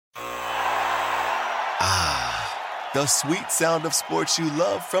The sweet sound of sports you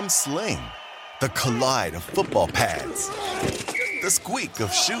love from Sling. The collide of football pads. The squeak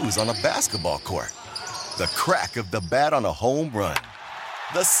of shoes on a basketball court. The crack of the bat on a home run.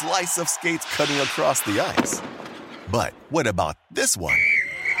 The slice of skates cutting across the ice. But what about this one?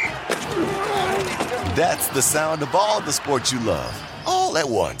 That's the sound of all the sports you love, all at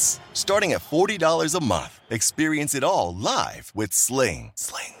once. Starting at $40 a month. Experience it all live with Sling.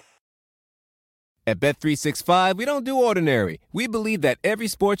 At Bet365, we don't do ordinary. We believe that every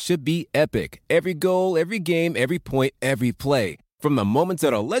sport should be epic. Every goal, every game, every point, every play. From the moments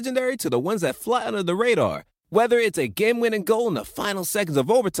that are legendary to the ones that fly under the radar. Whether it's a game-winning goal in the final seconds of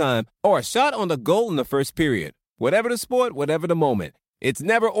overtime or a shot on the goal in the first period. Whatever the sport, whatever the moment. It's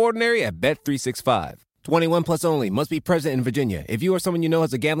never ordinary at Bet365. 21 plus only. Must be present in Virginia. If you or someone you know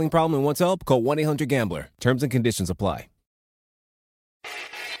has a gambling problem and wants help, call 1-800-GAMBLER. Terms and conditions apply.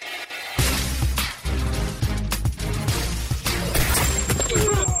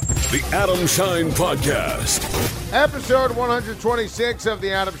 The Adam Schein Podcast. Episode 126 of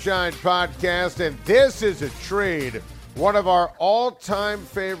the Adam Schein Podcast, and this is a treat. One of our all-time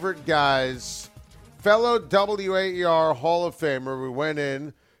favorite guys, fellow WAER Hall of Famer. We went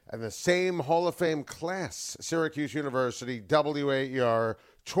in the same Hall of Fame class, Syracuse University, WAER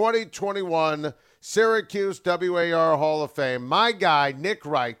 2021, Syracuse WAER Hall of Fame. My guy, Nick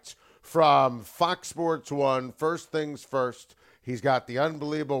Wright from Fox Sports 1, First Things First. He's got the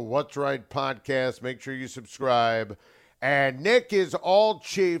unbelievable What's Right podcast. Make sure you subscribe. And Nick is all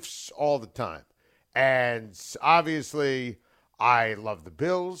Chiefs all the time. And obviously, I love the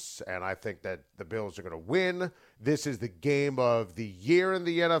Bills, and I think that the Bills are going to win. This is the game of the year in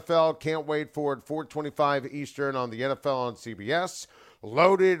the NFL. Can't wait for it. 4:25 Eastern on the NFL on CBS.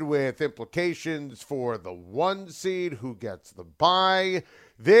 Loaded with implications for the 1 seed, who gets the bye.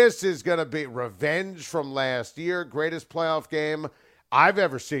 This is going to be revenge from last year. Greatest playoff game I've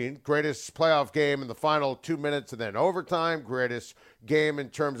ever seen. Greatest playoff game in the final 2 minutes and then overtime. Greatest game in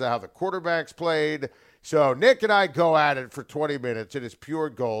terms of how the quarterbacks played. So Nick and I go at it for 20 minutes. It is pure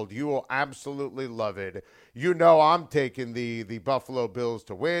gold. You will absolutely love it. You know I'm taking the Buffalo Bills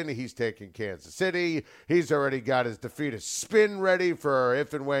to win. He's taking Kansas City. He's already got his defeated spin ready for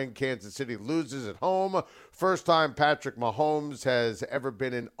if and when Kansas City loses at home. First time Patrick Mahomes has ever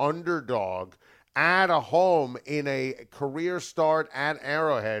been an underdog at a home in a career start at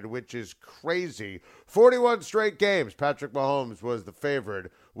Arrowhead, which is crazy. 41 straight games, Patrick Mahomes was the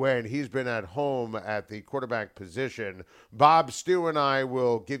favorite when he's been at home at the quarterback position. Bob, Stu, and I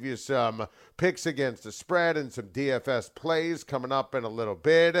will give you some picks against the spread and some DFS plays coming up in a little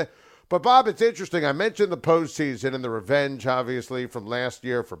bit. But, Bob, it's interesting. I mentioned the postseason and the revenge, obviously, from last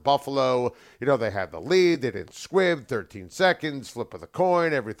year for Buffalo. You know, they had the lead. They didn't squib. 13 seconds, flip of the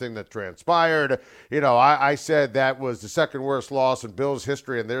coin, everything that transpired. You know, I said that was the second worst loss in Bills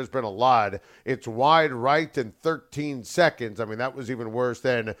history, and there's been a lot. It's wide right in 13 seconds. I mean, that was even worse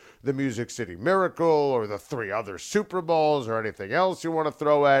than the Music City Miracle or the 3 other Super Bowls or anything else you want to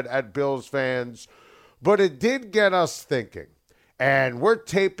throw at Bills fans. But it did get us thinking. And we're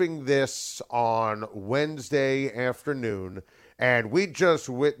taping this on Wednesday afternoon, and we just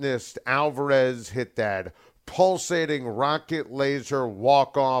witnessed Alvarez hit that pulsating rocket laser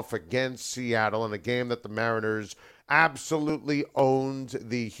walk-off against Seattle in a game that the Mariners absolutely owned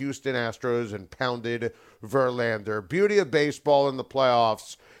the Houston Astros and pounded Verlander. Beauty of baseball in the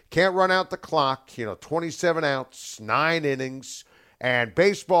playoffs. Can't run out the clock. 27 outs, 9 innings. And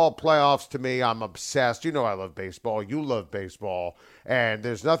baseball playoffs, to me, I'm obsessed. You know I love baseball. You love baseball. And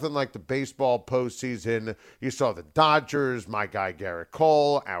there's nothing like the baseball postseason. You saw the Dodgers, my guy Garrett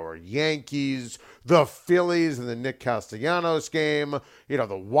Cole, our Yankees, the Phillies and the Nick Castellanos game.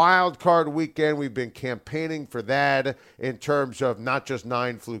 The wild card weekend, we've been campaigning for that in terms of not just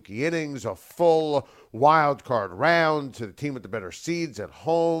 9 fluky innings, a full wild card round to the team with the better seeds at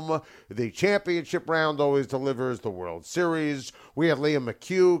home. The championship round always delivers the World Series. We had Liam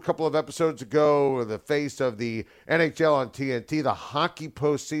McHugh a couple of episodes ago, the face of the NHL on TNT. The hockey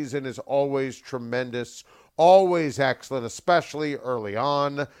postseason is always tremendous, always excellent, especially early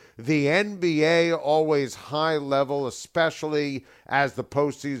on. The NBA, always high level, especially as the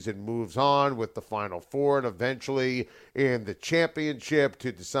postseason moves on with the Final Four and eventually in the championship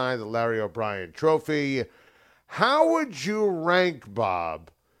to decide the Larry O'Brien Trophy. How would you rank,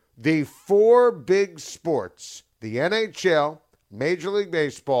 Bob, the 4 big sports, the NHL, Major League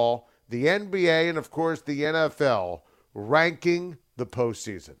Baseball, the NBA, and, of course, the NFL, ranking the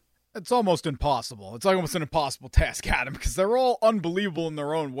postseason? It's almost impossible. It's almost an impossible task, Adam, because they're all unbelievable in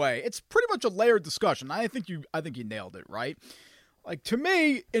their own way. It's pretty much a layered discussion. I think you nailed it, right? Like, to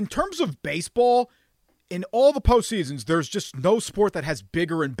me, in terms of baseball, in all the postseasons, there's just no sport that has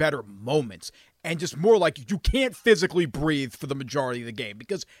bigger and better moments. And just more like you can't physically breathe for the majority of the game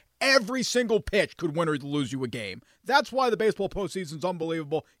because every single pitch could win or lose you a game. That's why the baseball postseason is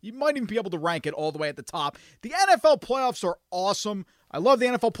unbelievable. You might even be able to rank it all the way at the top. The NFL playoffs are awesome. I love the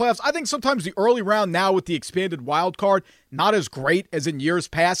NFL playoffs. I think sometimes the early round now with the expanded wild card, not as great as in years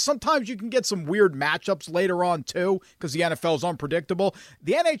past. Sometimes you can get some weird matchups later on too because the NFL is unpredictable.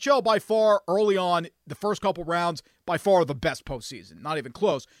 The NHL by far early on, the first couple rounds, by far the best postseason. Not even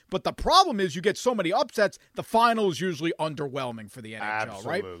close. But the problem is you get so many upsets, the final is usually underwhelming for the NHL,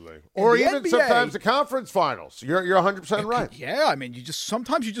 right? Absolutely. Or even NBA, sometimes the conference finals. You're 100% right. Yeah, I mean,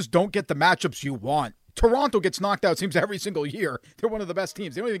 sometimes you just don't get the matchups you want. Toronto gets knocked out, seems every single year. They're one of the best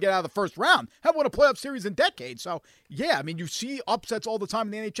teams. They don't even get out of the first round. Haven't won a playoff series in decades. So, yeah, I mean, you see upsets all the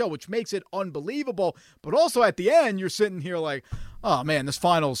time in the NHL, which makes it unbelievable. But also at the end, you're sitting here like, oh, man, this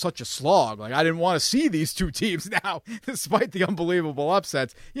final is such a slog. Like, I didn't want to see these two teams now, despite the unbelievable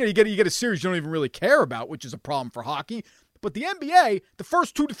upsets. You know, you get a series you don't even really care about, which is a problem for hockey. But the NBA, the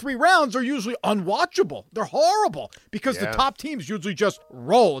first 2 to 3 rounds are usually unwatchable. They're horrible because the top teams usually just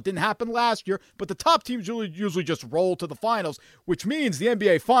roll. It didn't happen last year, but the top teams usually just roll to the finals, which means the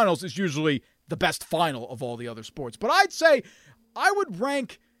NBA Finals is usually the best final of all the other sports. But I'd say I would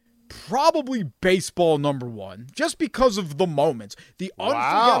rank probably baseball number 1 just because of the moments, the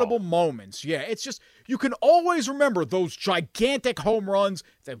unforgettable moments. Yeah, it's just you can always remember those gigantic home runs,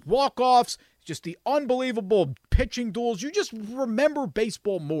 the walk-offs, just the unbelievable pitching duels. You just remember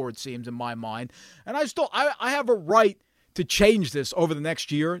baseball more, it seems, in my mind. And I have a right to change this over the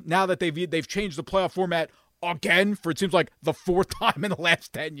next year now that they've changed the playoff format again for it seems like the 4th time in the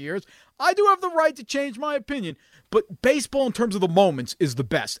last 10 years. I do have the right to change my opinion, but baseball in terms of the moments is the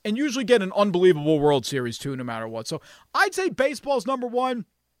best and usually get an unbelievable World Series too, no matter what. So I'd say baseball's number 1.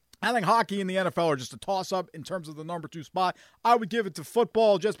 I think hockey and the NFL are just a toss-up in terms of the number 2 spot. I would give it to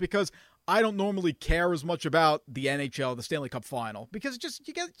football just because I don't normally care as much about the NHL, the Stanley Cup Final, because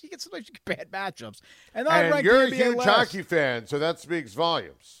you get sometimes bad matchups. And you're a huge hockey fan, so that speaks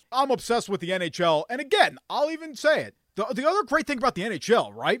volumes. I'm obsessed with the NHL, and again, I'll even say it. The other great thing about the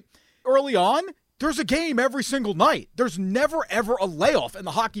NHL, right? Early on, there's a game every single night. There's never, ever a layoff in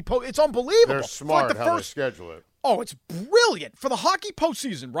the hockey It's unbelievable. They're smart how they schedule it. Oh, it's brilliant. For the hockey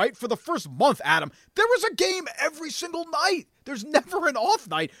postseason, right? For the first month, Adam, there was a game every single night. There's never an off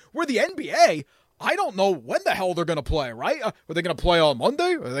night. Where the NBA, I don't know when the hell they're going to play, right? Are they going to play on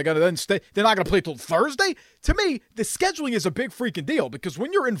Monday? Are they going to then stay? They're not going to play till Thursday? To me, the scheduling is a big freaking deal because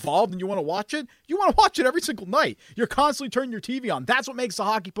when you're involved and you want to watch it every single night. You're constantly turning your TV on. That's what makes the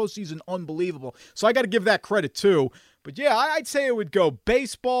hockey postseason unbelievable. So I got to give that credit too. But yeah, I'd say it would go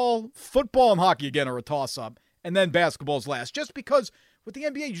baseball, football, and hockey again are a toss-up. And then basketball's last, just because with the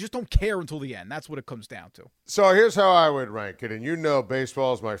NBA, you just don't care until the end. That's what it comes down to. So here's how I would rank it. And you know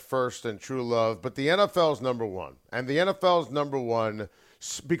baseball is my first and true love, but the NFL is number 1. And the NFL is number 1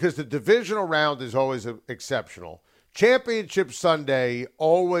 because the divisional round is always exceptional. Championship Sunday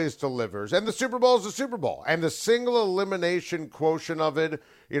always delivers. And the Super Bowl is the Super Bowl. And the single elimination quotient of it,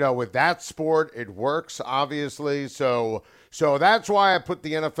 with that sport, it works, obviously. So that's why I put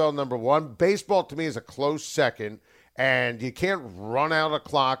the NFL number 1. Baseball, to me, is a close second. And you can't run out a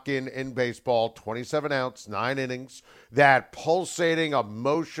clock in baseball. 27 outs, 9 innings. That pulsating,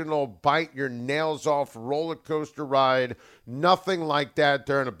 emotional, bite your nails off roller coaster ride. Nothing like that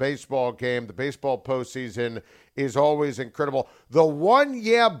during a baseball game. The baseball postseason is always incredible. The one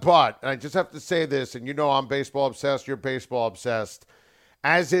but, and I just have to say this, and I'm baseball obsessed, you're baseball obsessed.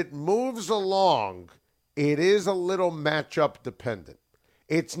 As it moves along, it is a little matchup dependent.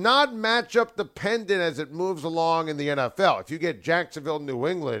 It's not matchup dependent as it moves along in the NFL. If you get Jacksonville, New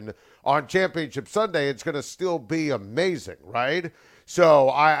England on Championship Sunday, it's going to still be amazing, right?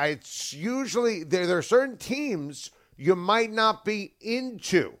 So it's usually there are certain teams you might not be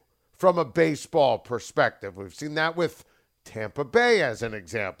into from a baseball perspective. We've seen that with Tampa Bay as an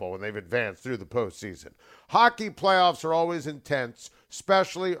example when they've advanced through the postseason. Hockey playoffs are always intense,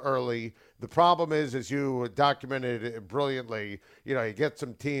 especially early. The problem is, as you documented it brilliantly, you get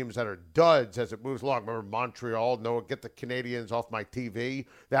some teams that are duds as it moves along. Remember Montreal? No, get the Canadians off my TV.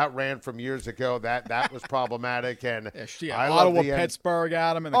 That ran from years ago. That was problematic. And I Ottawa, Pittsburgh,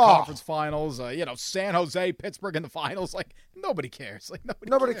 Adam, in the conference finals. San Jose, Pittsburgh in the finals. Like, nobody cares. Like,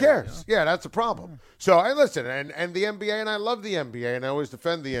 nobody cares. Yeah, that's a problem. So, listen, and the NBA, and I love the NBA, and I always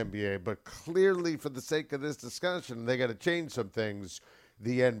defend the NBA, but clearly for the sake of this discussion, they got to change some things.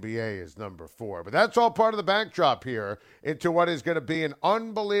 the NBA is number 4. But that's all part of the backdrop here into what is going to be an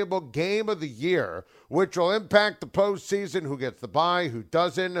unbelievable game of the year, which will impact the postseason, who gets the bye, who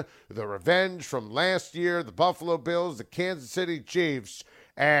doesn't, the revenge from last year, the Buffalo Bills, the Kansas City Chiefs.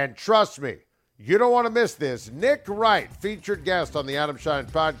 And trust me, you don't want to miss this. Nick Wright, featured guest on the Adam Schein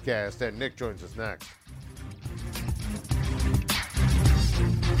podcast, and Nick joins us next.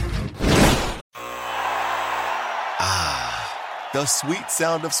 The sweet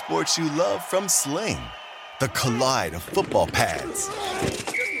sound of sports you love from Sling. The collide of football pads.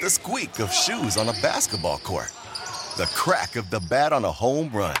 The squeak of shoes on a basketball court. The crack of the bat on a home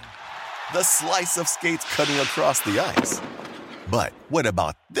run. The slice of skates cutting across the ice. But what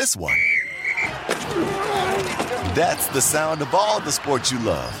about this one? That's the sound of all the sports you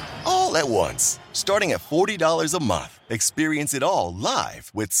love, all at once. Starting at $40 a month. Experience it all live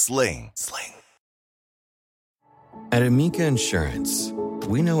with Sling. At Amica Insurance,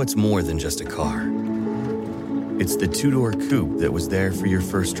 we know it's more than just a car. It's the two-door coupe that was there for your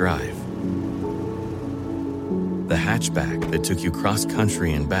first drive. The hatchback that took you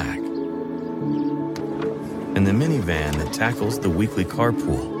cross-country and back. And the minivan that tackles the weekly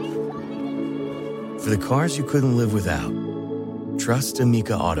carpool. For the cars you couldn't live without, trust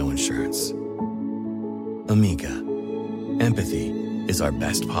Amica Auto Insurance. Amica. Empathy is our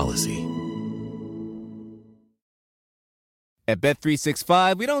best policy. At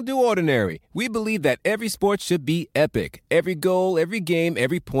Bet365, we don't do ordinary. We believe that every sport should be epic. Every goal, every game,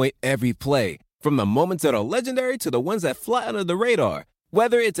 every point, every play. From the moments that are legendary to the ones that fly under the radar.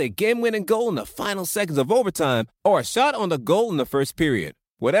 Whether it's a game-winning goal in the final seconds of overtime or a shot on the goal in the first period.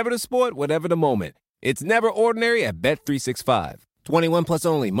 Whatever the sport, whatever the moment. It's never ordinary at Bet365. 21 plus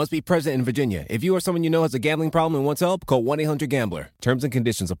only. Must be present in Virginia. If you or someone you know has a gambling problem and wants help, call 1-800-GAMBLER. Terms and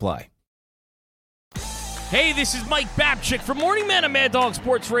conditions apply. Hey, this is Mike Babchick from Morning Man on Mad Dog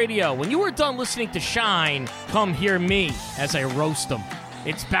Sports Radio. When you are done listening to Shine, come hear me as I roast them.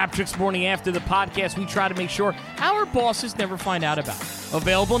 It's Babchick's Morning After, the podcast we try to make sure our bosses never find out about.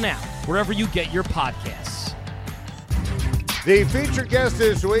 Available now, wherever you get your podcasts. The featured guest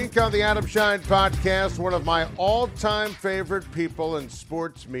this week on the Adam Schein podcast, one of my all-time favorite people in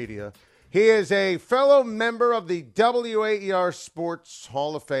sports media. He is a fellow member of the WAER Sports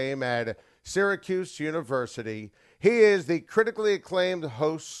Hall of Fame at Syracuse University. He is the critically acclaimed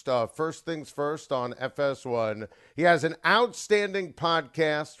host of First Things First on FS1. He has an outstanding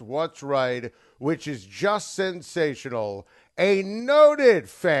podcast, What's Right, which is just sensational. A noted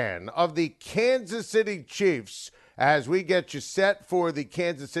fan of the Kansas City Chiefs as we get you set for the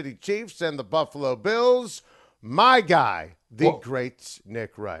Kansas City Chiefs and the Buffalo Bills. My guy, the great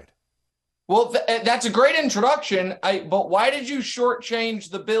Nick Wright. Well, that's a great introduction, but why did you shortchange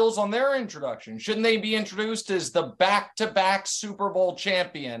the Bills on their introduction? Shouldn't they be introduced as the back-to-back Super Bowl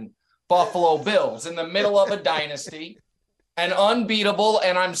champion Buffalo Bills in the middle of a dynasty, an unbeatable,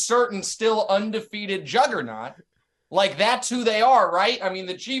 and I'm certain still undefeated juggernaut? Like, that's who they are, right? I mean,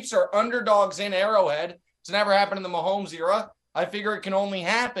 the Chiefs are underdogs in Arrowhead. It's never happened in the Mahomes era. I figure it can only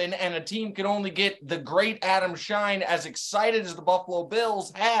happen, and a team can only get the great Adam Schein as excited as the Buffalo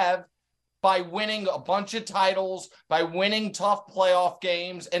Bills have by winning a bunch of titles, by winning tough playoff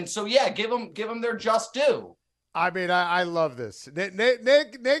games. And so, yeah, give them their just due. I mean, I love this. Nick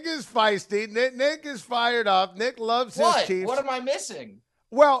is feisty. Nick is fired up. Nick loves his Chiefs. What am I missing?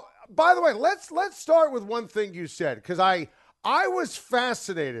 Well, by the way, let's start with one thing you said, because I was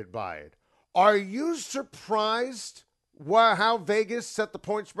fascinated by it. Are you surprised how Vegas set the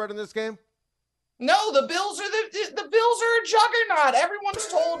point spread in this game? No, the Bills are a juggernaut. Everyone's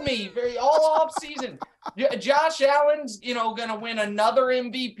told me all off season. Josh Allen's, going to win another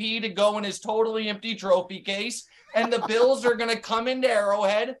MVP to go in his totally empty trophy case, and the Bills are going to come into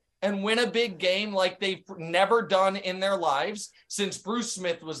Arrowhead and win a big game like they've never done in their lives since Bruce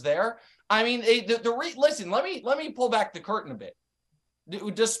Smith was there. I mean, listen. Let me pull back the curtain a bit.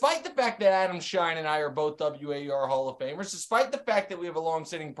 Despite the fact that Adam Schein and I are both WAER Hall of Famers, despite the fact that we have a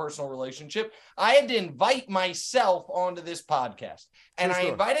long-standing personal relationship, I had to invite myself onto this podcast. And I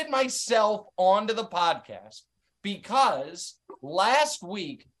invited myself onto the podcast because last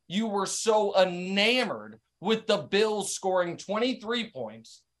week you were so enamored with the Bills scoring 23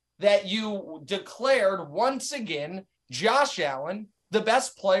 points that you declared once again Josh Allen the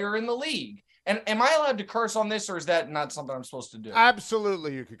best player in the league. And am I allowed to curse on this, or is that not something I'm supposed to do?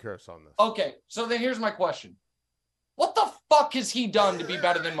 Absolutely, you could curse on this. Okay, so then here's my question. What the fuck has he done to be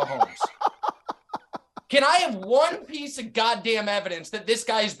better than Mahomes? Can I have one piece of goddamn evidence that this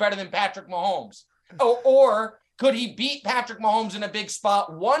guy is better than Patrick Mahomes? Or could he beat Patrick Mahomes in a big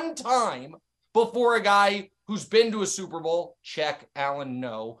spot one time before a guy who's been to a Super Bowl, check, Allen,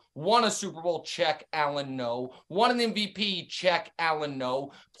 no. Won a Super Bowl, check, Allen, no. Won an MVP, check, Allen,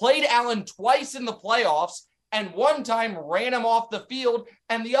 no. Played Allen twice in the playoffs, and one time ran him off the field,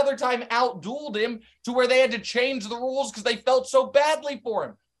 and the other time outdueled him to where they had to change the rules because they felt so badly for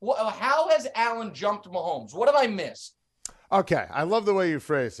him. How has Allen jumped Mahomes? What have I missed? Okay, I love the way you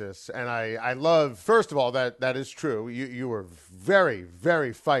phrase this, and I love, first of all, that is true. You were very,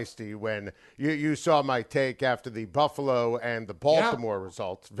 very feisty when you saw my take after the Buffalo and the Baltimore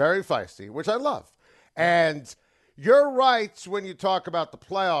results. Very feisty, which I love. And you're right when you talk about the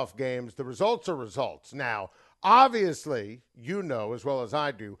playoff games. The results are results. Now, obviously, you know as well as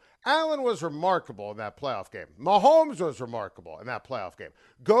I do, Allen was remarkable in that playoff game. Mahomes was remarkable in that playoff game.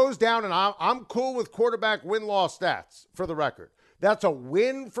 Goes down, and I'm cool with quarterback win-loss stats, for the record. That's a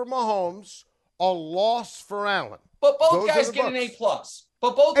win for Mahomes, a loss for Allen. But both guys get an A+.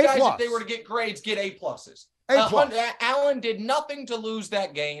 But both guys, if they were to get grades, get A+. Allen did nothing to lose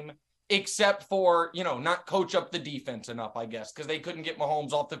that game except for, not coach up the defense enough, I guess, because they couldn't get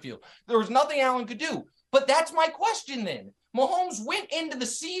Mahomes off the field. There was nothing Allen could do. But that's my question then. Mahomes went into the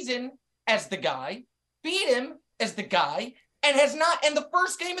season as the guy, beat him as the guy, and has not, in the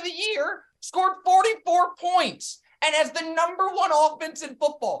first game of the year, scored 44 points and has the number one offense in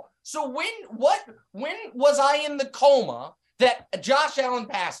football. So when was I in the coma that Josh Allen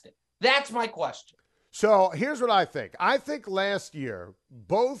passed it? That's my question. So here's what I think. I think last year,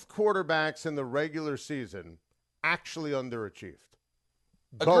 both quarterbacks in the regular season actually underachieved.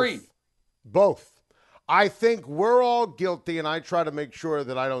 Agreed. Both. I think we're all guilty, and I try to make sure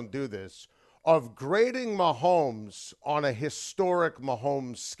that I don't do this, of grading Mahomes on a historic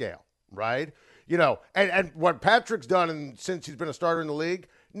Mahomes scale, right? And what Patrick's done since he's been a starter in the league,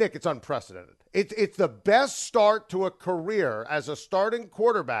 Nick, it's unprecedented. It's the best start to a career as a starting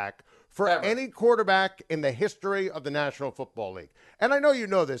quarterback for any quarterback in the history of the National Football League. And I know you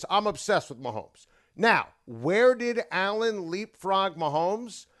know this. I'm obsessed with Mahomes. Now, where did Allen leapfrog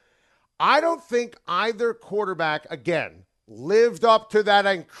Mahomes? I don't think either quarterback, again, lived up to that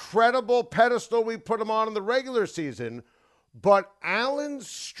incredible pedestal we put him on in the regular season, but Allen's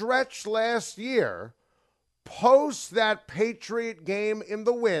stretch last year, post that Patriot game in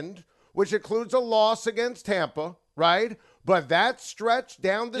the wind, which includes a loss against Tampa, right? But that stretch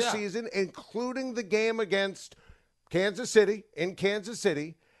down the season, including the game against Kansas City,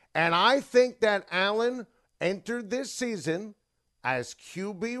 and I think that Allen entered this season as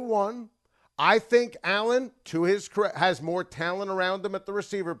QB1. I think Allen, to his credit, has more talent around him at the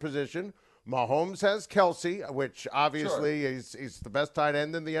receiver position. Mahomes has Kelsey, which obviously is the best tight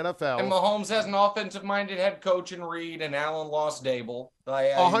end in the NFL. And Mahomes has an offensive-minded head coach in Reed, and Allen lost Dable.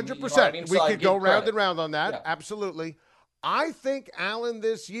 100%. We could go round and round on that. Yeah. Absolutely. I think Allen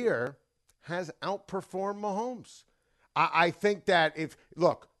this year has outperformed Mahomes. I think that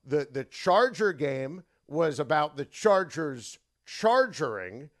the Charger game was about the Chargers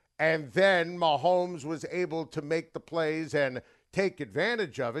chargering, and then Mahomes was able to make the plays and take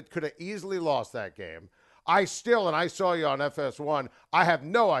advantage of it. Could have easily lost that game. I saw you on FS1, I have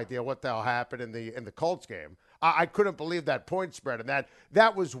no idea what the hell happened in the Colts game. I couldn't believe that point spread, and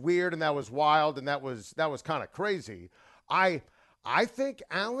that was weird, and that was wild, and that was kind of crazy. I think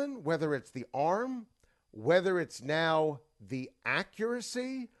Allen, whether it's the arm, whether it's now the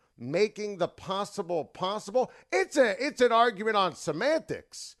accuracy, making the possible, it's an argument on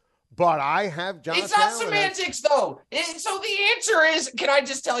semantics. But I have Josh Allen. It's not semantics, though. So the answer is, can I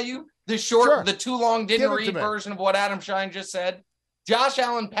just tell you the too long didn't read version of what Adam Schein just said? Josh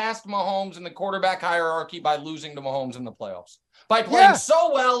Allen passed Mahomes in the quarterback hierarchy by losing to Mahomes in the playoffs. By playing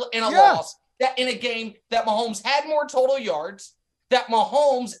so well in a loss, that in a game that Mahomes had more total yards, that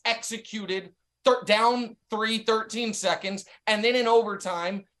Mahomes executed down 13 seconds, and then in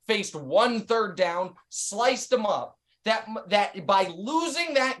overtime faced 1 third down, sliced him up. That by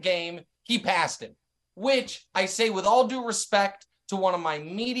losing that game, he passed him, which I say with all due respect to one of my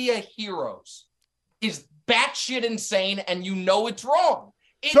media heroes is batshit insane, and it's wrong.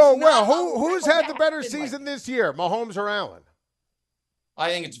 Who's had the better season this year, Mahomes or Allen? I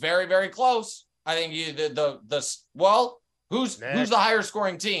think it's very, very close. I think who's the higher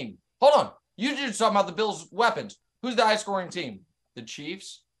scoring team? Hold on. You just talking about the Bills' weapons. Who's the high scoring team? The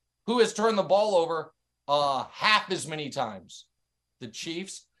Chiefs, who has turned the ball over half as many times. The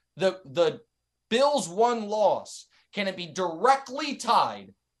Chiefs. The Bills' one loss, can it be directly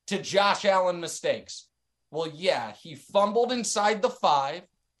tied to Josh Allen mistakes? Well, yeah, he fumbled inside the 5.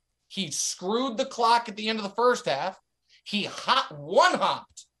 He screwed the clock at the end of the first half. He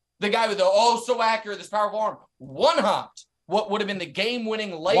one-hopped the guy with the so accurate, this powerful arm. One-hopped what would have been the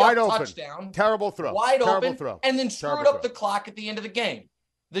game-winning Wide layup open. touchdown. Terrible throw. Wide Terrible open. throw. And then screwed Terrible up throw. the clock at the end of the game.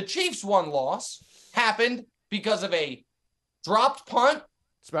 The Chiefs' one loss happened because of a dropped punt,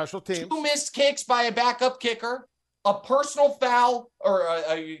 Special teams. 2 missed kicks by a backup kicker, a personal foul, or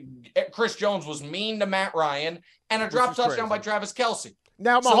Chris Jones was mean to Matt Ryan, and a drop touchdown by Travis Kelce.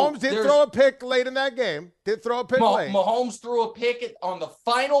 Now, Mahomes did throw a pick late in that game. Late. Mahomes threw a pick on the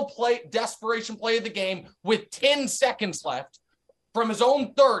final play, desperation play of the game with 10 seconds left from his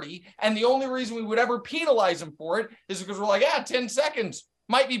own 30. And the only reason we would ever penalize him for it is because we're like, 10 seconds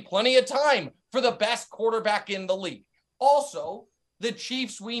might be plenty of time for the best quarterback in the league. Also, the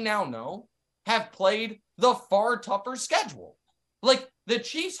Chiefs, we now know, have played the far tougher schedule. Like, the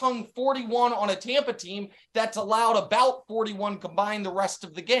Chiefs hung 41 on a Tampa team that's allowed about 41 combined the rest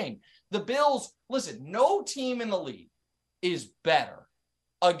of the game. The Bills, listen, no team in the league is better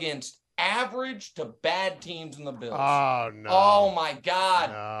against average to bad teams than the Bills. Oh, no. Oh, my God.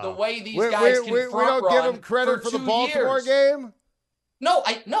 No. The way these guys can front we don't give them credit for the Baltimore game?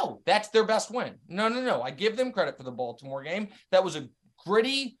 No, that's their best win. No. I give them credit for the Baltimore game. That was a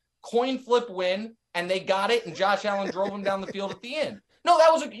gritty coin flip win, and they got it, and Josh Allen drove them down the field at the end. No,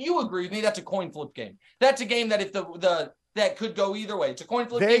 you agree with me. That's a coin flip game. That's a game that if that could go either way. It's a coin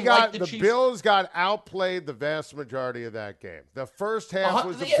flip game. The Bills got outplayed the vast majority of that game. The first half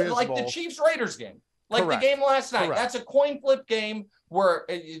was abysmal. Like the Chiefs-Raiders game. Like Correct. the game last night. Correct. That's a coin flip game where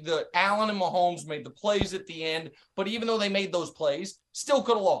the Allen and Mahomes made the plays at the end. But even though they made those plays, still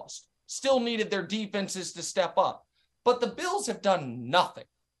could have lost. Still needed their defenses to step up. But the Bills have done nothing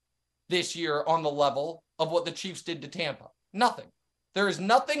this year on the level of what the Chiefs did to Tampa. Nothing. There is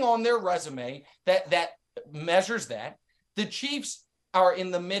nothing on their resume that measures that. The Chiefs are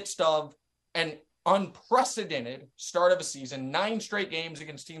in the midst of an unprecedented start of a season, 9 straight games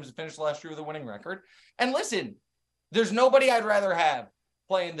against teams that finished last year with a winning record. And listen, there's nobody I'd rather have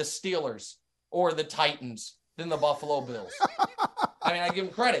playing the Steelers or the Titans than the Buffalo Bills. I mean, I give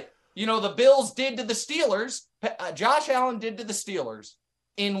them credit. You know, the Bills did to the Steelers, Josh Allen did to the Steelers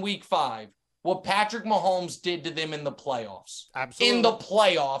in week 5 what Patrick Mahomes did to them in the playoffs. Absolutely. In the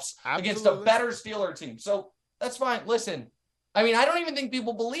playoffs. Absolutely. Against a better Steeler team. So that's fine. Listen, I mean, I don't even think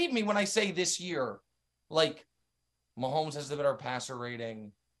people believe me when I say this year, like, Mahomes has the better passer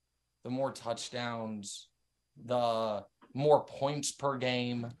rating, the more touchdowns, the more points per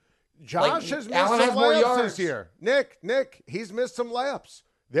game. Josh has missed some layups this year. Nick, he's missed some layups.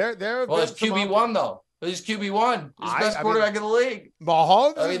 Well, it's QB1, though. He's QB1. He's the best quarterback in the league.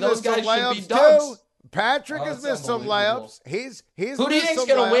 Mahomes has missed some layups, too. Patrick has missed some layups. He's Who do you think's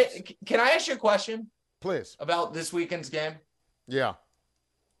going to win? Can I ask you a question? Please. About this weekend's game? Yeah.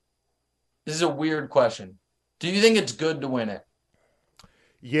 This is a weird question. Do you think it's good to win it?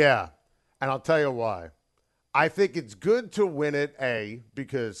 Yeah. And I'll tell you why. I think it's good to win it,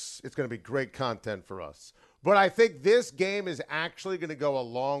 because it's going to be great content for us. But I think this game is actually going to go a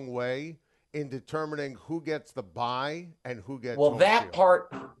long way in determining who gets the bye and who gets home that field.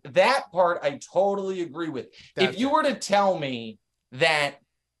 part I totally agree with. If you were to tell me that,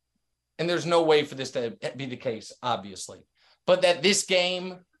 and there's no way for this to be the case, obviously, but that this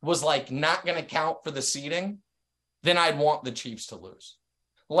game was like not going to count for the seeding, then I'd want the Chiefs to lose.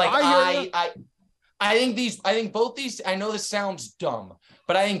 Like I think both these, I know this sounds dumb,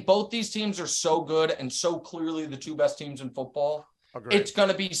 but I think both these teams are so good and so clearly the 2 best teams in football. Agreed. It's going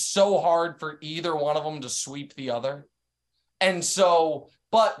to be so hard for either one of them to sweep the other. And so,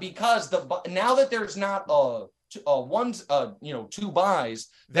 but because now that there's not 2 buys,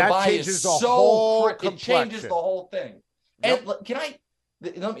 the that buy changes is the so whole it changes the whole thing. Yep.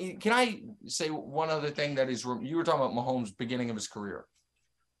 And can I say one other thing that is, you were talking about Mahomes' beginning of his career.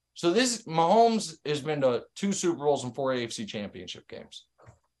 So Mahomes has been to 2 Super Bowls and 4 AFC championship games.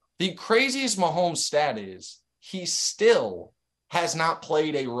 The craziest Mahomes stat is he still has not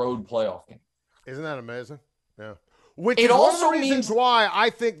played a road playoff game. Isn't that amazing? Yeah. Which is one of the reasons why I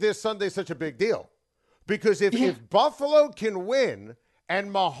think this Sunday is such a big deal. Because if Buffalo can win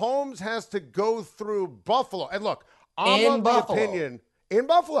and Mahomes has to go through Buffalo, and look, I'm of the opinion in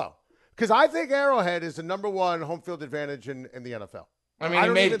Buffalo, because I think Arrowhead is the number 1 home field advantage in the NFL. I mean, he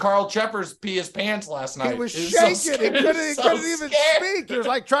made Carl Cheppers pee his pants last night. He was shaking. So he couldn't even speak. He was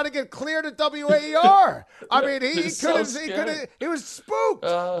like trying to get cleared at WAER. I mean, he couldn't. He was spooked.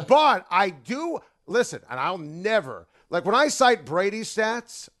 But I do listen, and I'll never, like when I cite Brady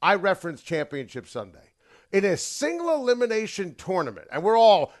stats, I reference Championship Sunday. In a single elimination tournament, and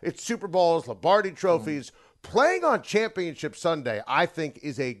it's Super Bowls, Lombardi trophies. Playing on Championship Sunday, I think,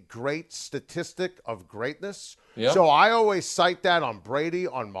 is a great statistic of greatness. Yep. So I always cite that on Brady,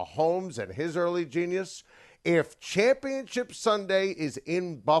 on Mahomes, and his early genius. If Championship Sunday is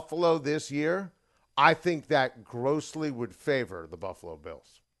in Buffalo this year, I think that grossly would favor the Buffalo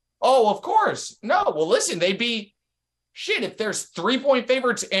Bills. Oh, of course. No, well, listen, they'd be shit. If there's 3-point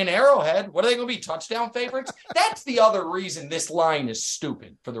favorites in Arrowhead, what are they going to be? Touchdown favorites? That's the other reason this line is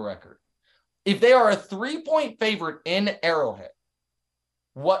stupid, for the record. If they are a 3-point favorite in Arrowhead,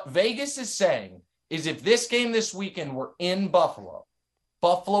 what Vegas is saying is if this game this weekend were in Buffalo,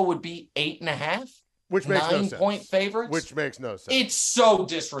 Buffalo would be 8.5, which makes 9-point favorites. Which makes no sense. It's so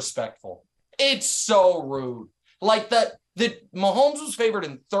disrespectful. It's so rude. Like the Mahomes was favored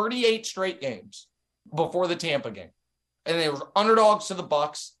in 38 straight games before the Tampa game, and they were underdogs to the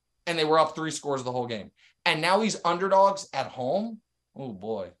Bucs, and they were up 3 scores the whole game. And now he's underdogs at home. Oh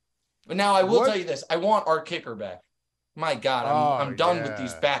boy. But now I will tell you this: I want our kicker back. My God, I'm done with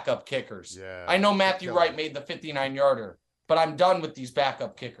these backup kickers. Yeah. I know Matthew Wright made the 59-yarder, but I'm done with these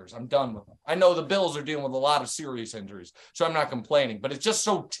backup kickers. I'm done with them. I know the Bills are dealing with a lot of serious injuries, so I'm not complaining. But it's just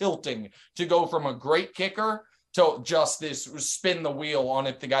so tilting to go from a great kicker to just this spin the wheel on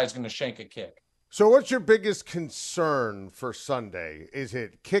if the guy's going to shank a kick. So what's your biggest concern for Sunday? Is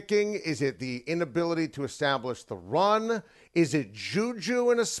it kicking? Is it the inability to establish the run? Is it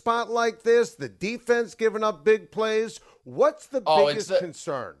Juju in a spot like this? The defense giving up big plays? What's the biggest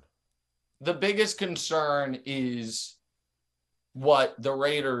concern? The biggest concern is what the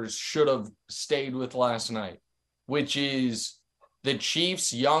Raiders should have stayed with last night, which is the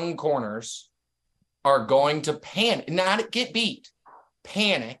Chiefs' young corners are going to panic, not get beat,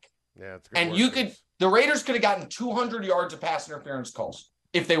 panic. Yeah, it's good. And the Raiders could have gotten 200 yards of pass interference calls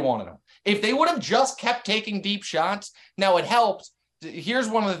if they wanted them. If they would have just kept taking deep shots, now it helped. Here's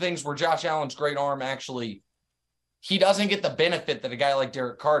one of the things where Josh Allen's great arm actually, he doesn't get the benefit that a guy like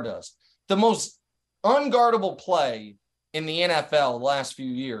Derek Carr does. The most unguardable play in the NFL the last few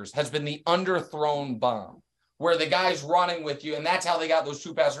years has been the underthrown bomb, where the guy's running with you, and that's how they got those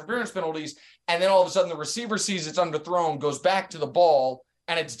 2 pass interference penalties. And then all of a sudden the receiver sees it's underthrown, goes back to the ball,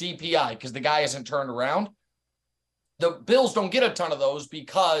 and it's DPI because the guy isn't turned around. The Bills don't get a ton of those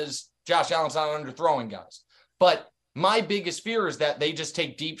because Josh Allen's not underthrowing guys. But my biggest fear is that they just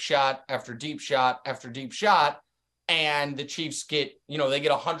take deep shot after deep shot after deep shot, and the Chiefs get, they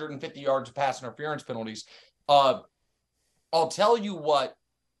get 150 yards of pass interference penalties. I'll tell you what,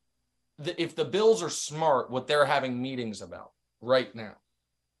 if the Bills are smart, what they're having meetings about right now,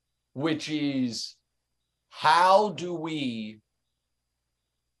 which is how do we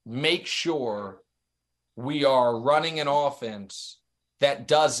make sure we are running an offense that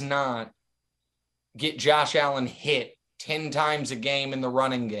does not get Josh Allen hit 10 times a game in the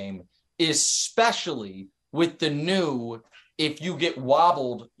running game, especially with the new, if you get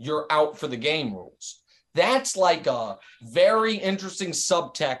wobbled, you're out for the game rules. That's like a very interesting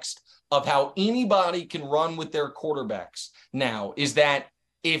subtext of how anybody can run with their quarterbacks now, is that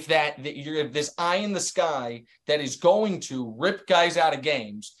if you're this eye in the sky that is going to rip guys out of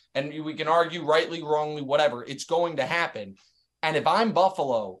games, and we can argue rightly, wrongly, whatever, it's going to happen. And if I'm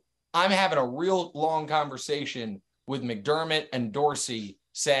Buffalo, I'm having a real long conversation with McDermott and Dorsey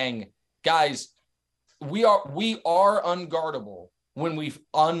saying, guys, we are unguardable when we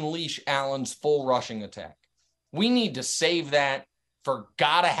unleash Allen's full rushing attack. We need to save that for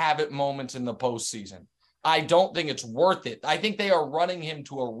gotta have it moments in the postseason. I don't think it's worth it. I think they are running him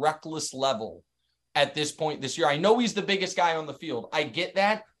to a reckless level at this point this year. I know he's the biggest guy on the field. I get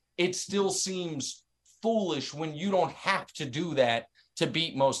that. It still seems foolish when you don't have to do that to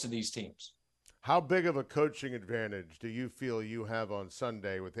beat most of these teams. How big of a coaching advantage do you feel you have on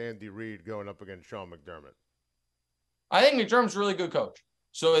Sunday with Andy Reid going up against Sean McDermott? I think McDermott's a really good coach.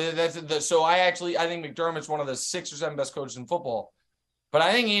 So I think McDermott's one of the 6 or 7 best coaches in football. But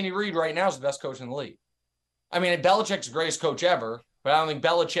I think Andy Reid right now is the best coach in the league. I mean, Belichick's the greatest coach ever, but I don't think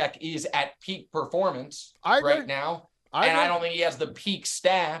Belichick is at peak performance right now. I don't think he has the peak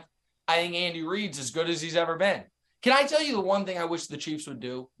staff. I think Andy Reid's as good as he's ever been. Can I tell you the one thing I wish the Chiefs would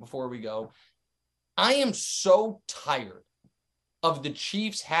do before we go? I am so tired of the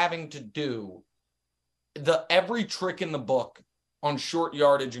Chiefs having to do every trick in the book on short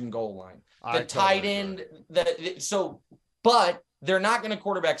yardage and goal line. The tight end. But they're not going to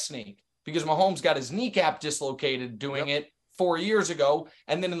quarterback sneak because Mahomes got his kneecap dislocated doing it 4 years ago.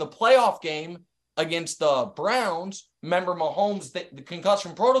 And then in the playoff game against the Browns, remember Mahomes, the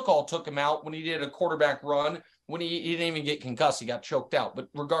concussion protocol took him out when he did a quarterback run. When he didn't even get concussed, he got choked out. But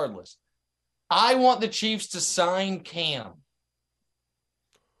regardless, I want the Chiefs to sign Cam.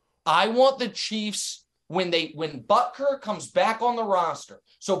 I want the Chiefs, when Butker comes back on the roster.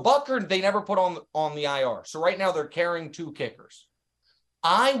 So Butker, they never put on the IR. So right now they're carrying 2 kickers.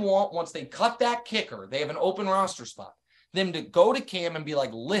 I want, once they cut that kicker, they have an open roster spot, them to go to Cam and be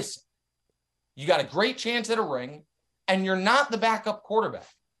like, listen, you got a great chance at a ring, and you're not the backup quarterback.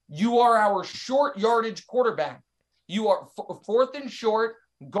 You are our short yardage quarterback. You are fourth and short,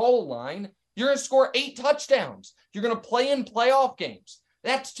 goal line. You're going to score 8 touchdowns. You're going to play in playoff games.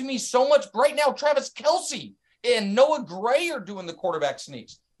 That's, to me, so much. Right now, Travis Kelce and Noah Gray are doing the quarterback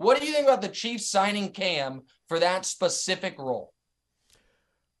sneaks. What do you think about the Chiefs signing Cam for that specific role?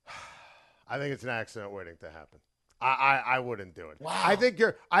 I think it's an accident waiting to happen. I wouldn't do it. Wow. I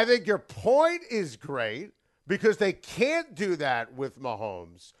think your point is great because they can't do that with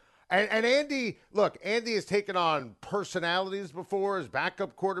Mahomes. And Andy has taken on personalities before as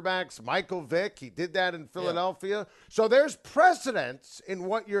backup quarterbacks. Michael Vick, he did that in Philadelphia. Yeah. So there's precedence in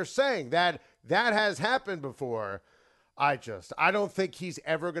what you're saying that has happened before. I don't think he's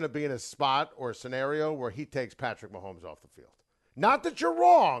ever going to be in a spot or a scenario where he takes Patrick Mahomes off the field. Not that you're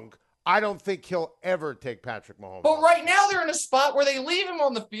wrong. I don't think he'll ever take Patrick Mahomes. But right now they're in a spot where they leave him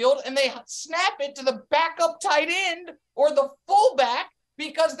on the field and they snap it to the backup tight end or the fullback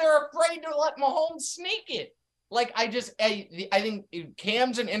because they're afraid to let Mahomes sneak it. Like, I think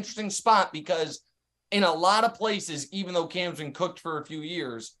Cam's an interesting spot because in a lot of places, even though Cam's been cooked for a few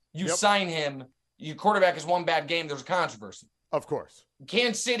years, you sign him, your quarterback has one bad game, there's a controversy. Of course.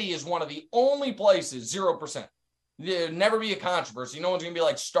 Kansas City is one of the only places, 0%. There'll never be a controversy. No one's going to be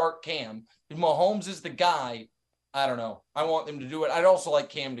like, start Cam. If Mahomes is the guy, I don't know. I want them to do it. I'd also like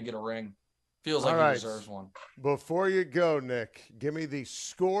Cam to get a ring. Feels like he deserves one. Before you go, Nick, give me the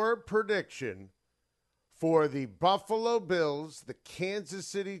score prediction for the Buffalo Bills, the Kansas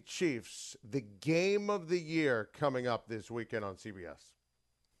City Chiefs, the game of the year coming up this weekend on CBS.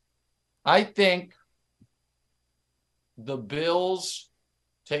 I think the Bills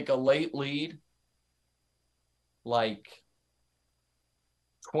take a late lead, like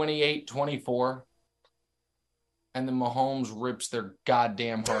 28-24, and then Mahomes rips their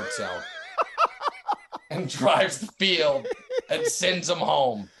goddamn hearts out and drives the field and sends them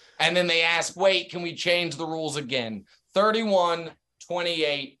home. And then they ask, wait, can we change the rules again?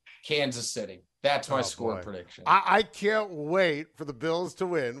 31-28, Kansas City. That's my score prediction. I can't wait for the Bills to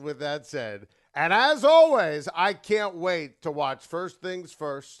win, with that said. And as always, I can't wait to watch First Things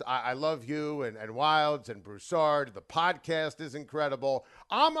First. I love you and Wilds and Broussard. The podcast is incredible.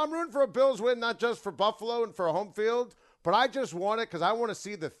 I'm rooting for a Bills win, not just for Buffalo and for a home field, but I just want it because I want to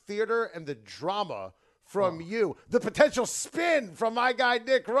see the theater and the drama from you. The potential spin from my guy,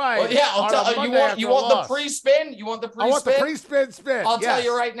 Nick Wright. Well, yeah, I'll tell you. You want the pre-spin? You want the pre-spin? I want the pre-spin spin. I'll tell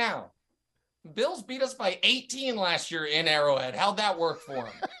you right now. Bills beat us by 18 last year in Arrowhead. How'd that work for them?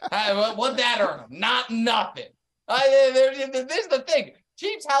 What'd that earn them? Not nothing. This is the thing.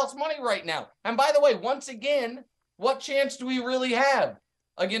 Chiefs house money right now. And by the way, once again, what chance do we really have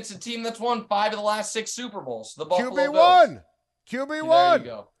against a team that's won 5 of the last 6 Super Bowls? The Buffalo Bills. QB1. There you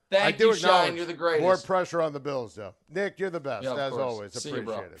go. Thank you, Schein. You're the greatest. More pressure on the Bills, though. Nick, you're the best, as always. Appreciate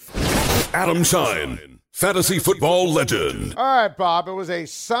it. Adam Schein, fantasy football legend. All right, Bob. It was a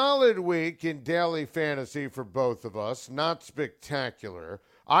solid week in daily fantasy for both of us. Not spectacular.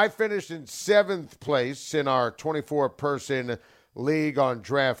 I finished in 7th place in our 24-person league on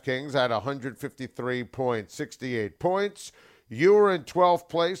DraftKings. I had 153.68 points. You were in 12th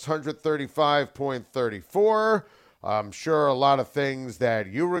place, 135.34. I'm sure a lot of things that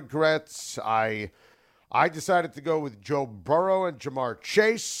you regret. I decided to go with Joe Burrow and Jamar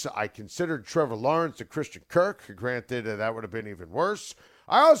Chase. I considered Trevor Lawrence and Christian Kirk. Granted, that would have been even worse.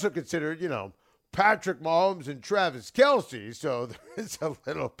 I also considered, Patrick Mahomes and Travis Kelce. So there's a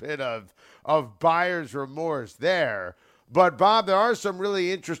little bit of buyer's remorse there. But, Bob, there are some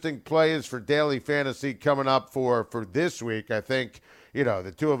really interesting plays for daily fantasy coming up for this week. I think,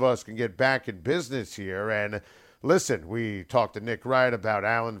 the two of us can get back in business here. And listen, we talked to Nick Wright about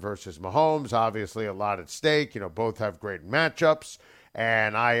Allen versus Mahomes. Obviously, a lot at stake. Both have great matchups.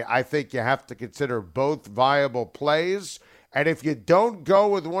 And I think you have to consider both viable plays. And if you don't go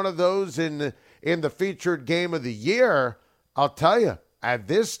with one of those in the featured game of the year, I'll tell you, at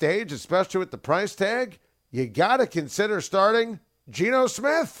this stage, especially with the price tag, you got to consider starting Geno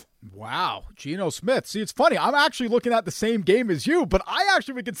Smith. Wow, Geno Smith. See, it's funny. I'm actually looking at the same game as you, but I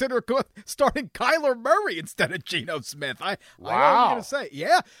actually would consider starting Kyler Murray instead of Geno Smith. I know what you're going to say.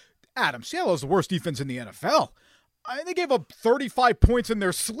 Yeah, Adam, Seattle's the worst defense in the NFL. They gave up 35 points in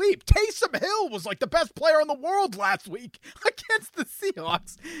their sleep. Taysom Hill was like the best player in the world last week against the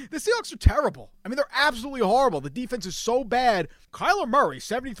Seahawks. The Seahawks are terrible. They're absolutely horrible. The defense is so bad. Kyler Murray,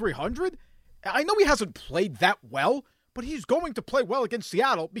 7,300. I know he hasn't played that well, but he's going to play well against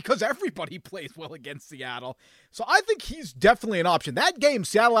Seattle because everybody plays well against Seattle. So I think he's definitely an option. That game,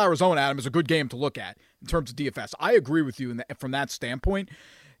 Seattle-Arizona, Adam, is a good game to look at in terms of DFS. I agree with you from that standpoint.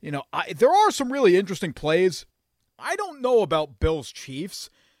 There are some really interesting plays. I don't know about Bills-Chiefs.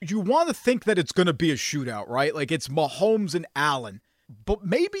 You want to think that it's going to be a shootout, right? Like it's Mahomes and Allen. But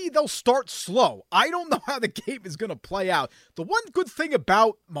maybe they'll start slow. I don't know how the game is going to play out. The one good thing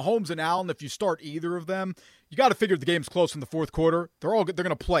about Mahomes and Allen, if you start either of them, you got to figure the game's close in the fourth quarter. They're going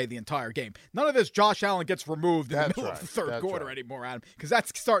to play the entire game. None of this Josh Allen gets removed in the middle of the third quarter anymore, Adam, because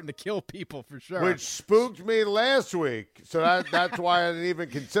that's starting to kill people for sure. Which spooked me last week. So that's why I didn't even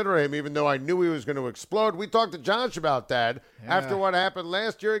consider him, even though I knew he was going to explode. We talked to Josh about that after what happened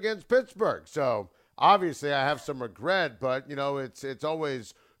last year against Pittsburgh. So obviously, I have some regret, but, it's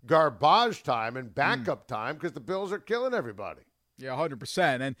always garbage time and backup time because the Bills are killing everybody. Yeah,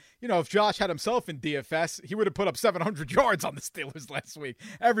 100%. And, if Josh had himself in DFS, he would have put up 700 yards on the Steelers last week.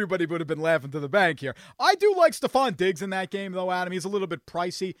 Everybody would have been laughing to the bank here. I do like Stephon Diggs in that game, though, Adam. He's a little bit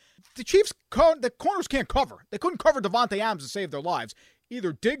pricey. The Chiefs, the corners can't cover. They couldn't cover Devontae Adams to save their lives.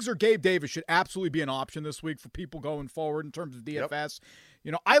 Either Diggs or Gabe Davis should absolutely be an option this week for people going forward in terms of DFS.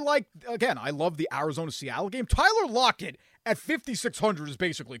 Yep. I love the Arizona-Seattle game. Tyler Lockett at 5,600 is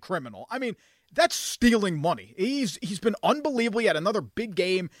basically criminal. I mean, that's stealing money. He's been unbelievable. He had another big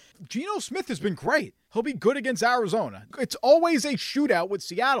game. Geno Smith has been great. He'll be good against Arizona. It's always a shootout with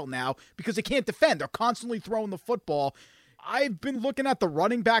Seattle now because they can't defend. They're constantly throwing the football. I've been looking at the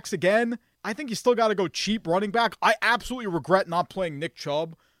running backs again. I think you still got to go cheap running back. I absolutely regret not playing Nick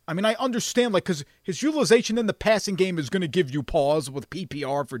Chubb. I mean, I understand, because his utilization in the passing game is going to give you pause with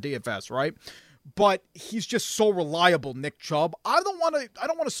PPR for DFS, right? But he's just so reliable, Nick Chubb. I don't want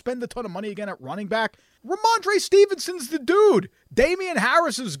to spend a ton of money again at running back. Ramondre Stevenson's the dude. Damian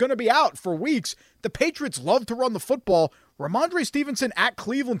Harris is going to be out for weeks. The Patriots love to run the football. Ramondre Stevenson at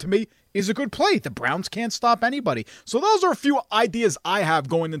Cleveland, to me, is a good play. The Browns can't stop anybody. So those are a few ideas I have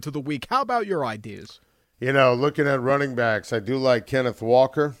going into the week. How about your ideas? Looking at running backs, I do like Kenneth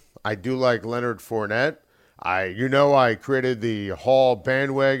Walker. I do like Leonard Fournette. I created the Hall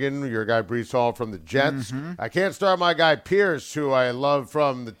bandwagon, your guy Breece Hall from the Jets. Mm-hmm. I can't start my guy Pierce, who I love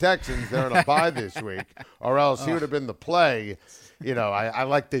from the Texans. They're in a bye this week, or else he would have been the play. I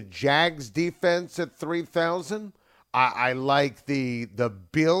like the Jags defense at 3,000. I like the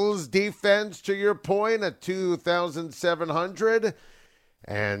Bills defense, to your point, at 2,700.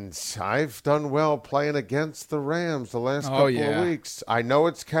 And I've done well playing against the Rams the last couple of weeks. I know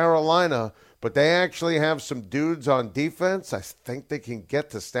it's Carolina, but they actually have some dudes on defense. I think they can get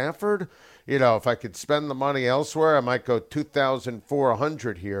to Stafford. If I could spend the money elsewhere, I might go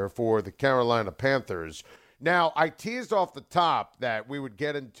 2,400 here for the Carolina Panthers. Now, I teased off the top that we would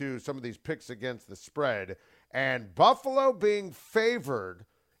get into some of these picks against the spread, and Buffalo being favored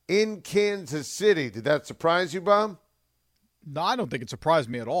in Kansas City. Did that surprise you, Bob? No, I don't think it surprised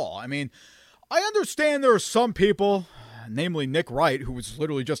me at all. I mean, I understand there are some people, namely Nick Wright, who was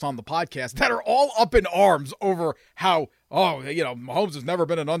literally just on the podcast, that are all up in arms over how, Mahomes has never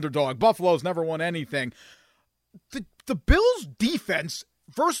been an underdog. Buffalo's never won anything. The Bills' defense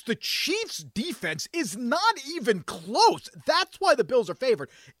versus the Chiefs' defense is not even close. That's why the Bills are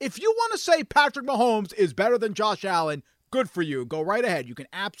favored. If you want to say Patrick Mahomes is better than Josh Allen, good for you. Go right ahead. You can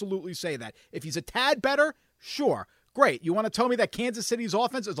absolutely say that. If he's a tad better, sure. Great. You want to tell me that Kansas City's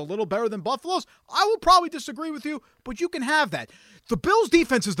offense is a little better than Buffalo's? I will probably disagree with you, but you can have that. The Bills'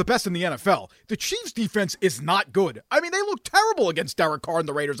 defense is the best in the NFL. The Chiefs' defense is not good. I mean, they look terrible against Derek Carr and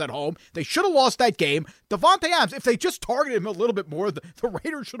the Raiders at home. They should have lost that game. Devontae Adams, if they just targeted him a little bit more, the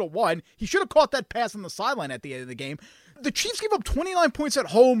Raiders should have won. He should have caught that pass on the sideline at the end of the game. The Chiefs gave up 29 points at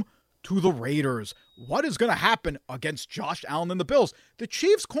home to the Raiders. What is going to happen against Josh Allen and the Bills? The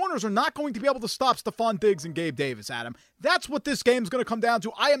Chiefs' corners are not going to be able to stop Stephon Diggs and Gabe Davis, Adam. That's what this game is going to come down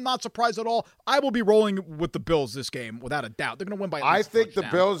to. I am not surprised at all. I will be rolling with the Bills this game, without a doubt. They're going to win by at least I think the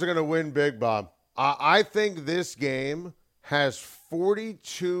Bills are going to win big, Bob. I think this game has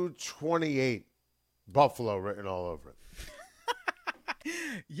 42-28 Buffalo written all over it.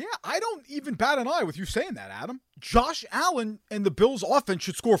 Yeah, I don't even bat an eye with you saying that, Adam. Josh Allen and the Bills' offense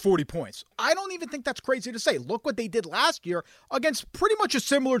should score 40 points. I don't even think that's crazy to say. Look what they did last year against pretty much a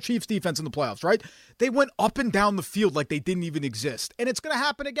similar Chiefs defense in the playoffs, right? They went up and down the field like they didn't even exist. And it's going to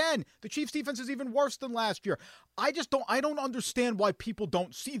happen again. The Chiefs defense is even worse than last year. I don't understand why people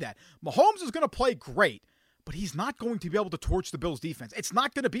don't see that. Mahomes is going to play great, but he's not going to be able to torch the Bills' defense. It's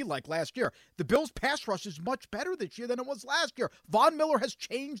not going to be like last year. The Bills' pass rush is much better this year than it was last year. Von Miller has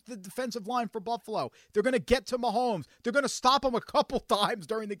changed the defensive line for Buffalo. They're going to get to Mahomes. They're going to stop him a couple times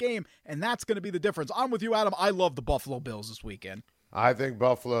during the game, and that's going to be the difference. I'm with you, Adam. I love the Buffalo Bills this weekend. I think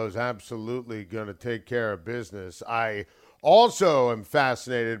Buffalo is absolutely going to take care of business. I also am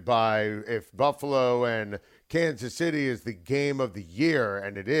fascinated by if Buffalo and Kansas City is the game of the year,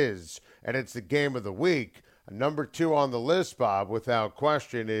 and it is, and it's the game of the week. Number 2 on the list, Bob, without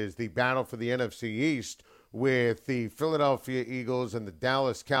question, is the battle for the NFC East with the Philadelphia Eagles and the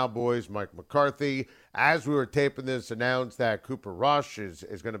Dallas Cowboys. Mike McCarthy, as we were taping this, announced that Cooper Rush is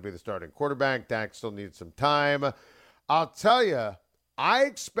going to be the starting quarterback. Dak still needs some time. I'll tell you, I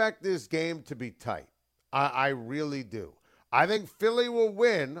expect this game to be tight. I really do. I think Philly will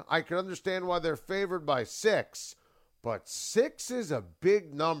win. I can understand why they're favored by 6. But 6 is a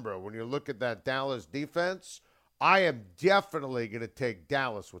big number when you look at that Dallas defense. I am definitely going to take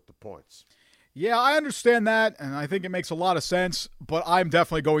Dallas with the points. Yeah, I understand that, and I think it makes a lot of sense, but I'm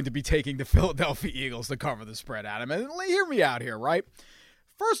definitely going to be taking the Philadelphia Eagles to cover the spread, Adam. And hear me out here, right?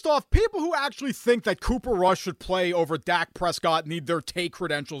 First off, people who actually think that Cooper Rush should play over Dak Prescott need their take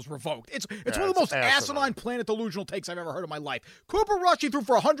credentials revoked. It's one of the most asinine planet delusional takes I've ever heard in my life. Cooper Rush, he threw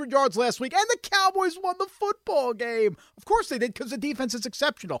for 100 yards last week, and the Cowboys won the football game. Of course they did, because the defense is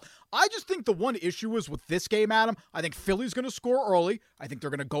exceptional. I just think the one issue is with this game, Adam, I think Philly's going to score early. I think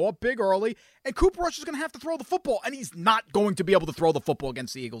they're going to go up big early, and Cooper Rush is going to have to throw the football, and he's not going to be able to throw the football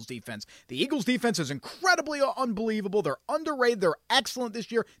against the Eagles defense. The Eagles defense is incredibly unbelievable. They're underrated. They're excellent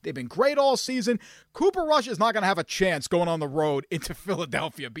this year. They've been great all season. Cooper Rush is not going to have a chance going on the road into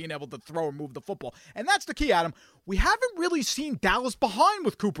Philadelphia, being able to throw and move the football. And that's the key, Adam. We haven't really seen Dallas behind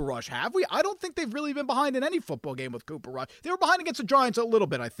with Cooper Rush, have we? I don't think they've really been behind in any football game with Cooper Rush. They were behind against the Giants a little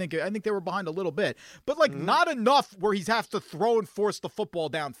bit, I think. I think they were behind a little bit. But, not enough where he has to throw and force the football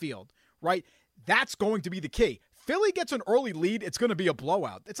downfield, right? That's going to be the key. Philly gets an early lead, it's going to be a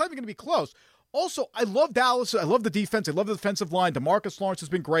blowout. It's not even going to be close. Also, I love Dallas. I love the defense. I love the defensive line. DeMarcus Lawrence has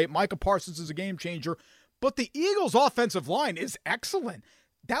been great. Micah Parsons is a game changer. But the Eagles' offensive line is excellent.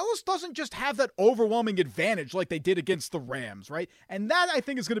 Dallas doesn't just have that overwhelming advantage like they did against the Rams, right? And that, I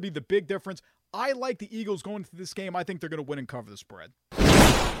think, is going to be the big difference. I like the Eagles going into this game. I think they're going to win and cover the spread.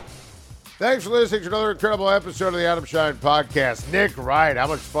 Thanks for listening to another incredible episode of the Adam Schein Podcast. Nick Wright, how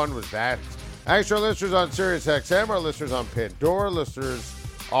much fun was that? Thanks to our listeners on SiriusXM, our listeners on Pandora, listeners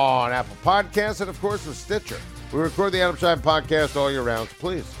on Apple Podcasts, and, of course, with Stitcher. We record the Adam Schein Podcast all year round, so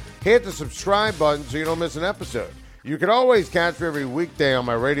please hit the subscribe button so you don't miss an episode. You can always catch me every weekday on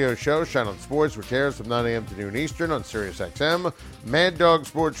my radio show, Shine on Sports, which airs from 9 a.m. to noon Eastern on SiriusXM, Mad Dog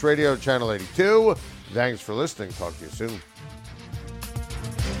Sports Radio, Channel 82. Thanks for listening. Talk to you soon.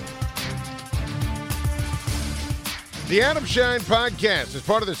 The Adam Schein Podcast is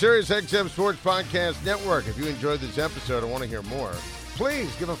part of the SiriusXM Sports Podcast Network. If you enjoyed this episode and want to hear more,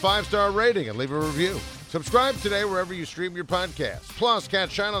 please give a 5-star rating and leave a review. Subscribe today wherever you stream your podcast. Plus,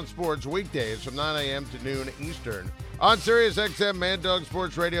 catch Shine on Sports weekdays from 9 a.m. to noon Eastern on SiriusXM Mad Dog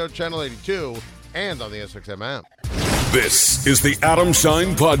Sports Radio, Channel 82, and on the SXM app. This is the Adam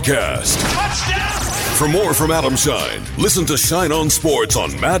Schein Podcast. Touchdown! For more from Adam Schein, listen to Shine on Sports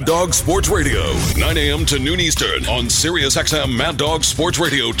on Mad Dog Sports Radio, 9 a.m. to noon Eastern on SiriusXM Mad Dog Sports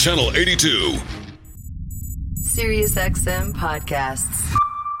Radio, Channel 82. SiriusXM Podcasts.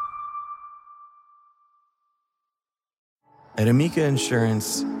 At Amica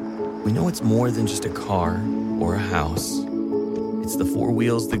Insurance, we know it's more than just a car or a house. It's the 4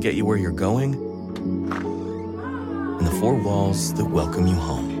 wheels that get you where you're going and the 4 walls that welcome you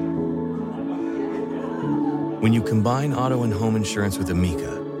home. When you combine auto and home insurance with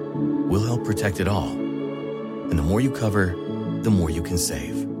Amica, we'll help protect it all. And the more you cover, the more you can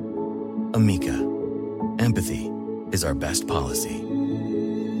save. Amica. Empathy is our best policy.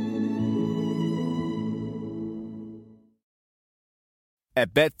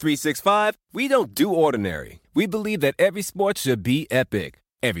 At Bet365, we don't do ordinary. We believe that every sport should be epic.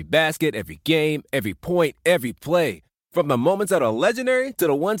 Every basket, every game, every point, every play. From the moments that are legendary to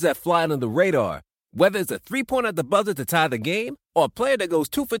the ones that fly under the radar. Whether it's a 3-pointer at the buzzer to tie the game or a player that goes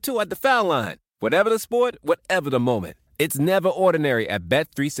 2 for 2 at the foul line. Whatever the sport, whatever the moment. It's never ordinary at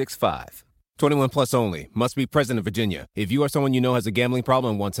Bet365. 21 plus only. Must be present in Virginia. If you or someone you know has a gambling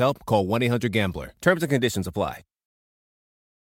problem and wants help, call 1-800-GAMBLER. Terms and conditions apply.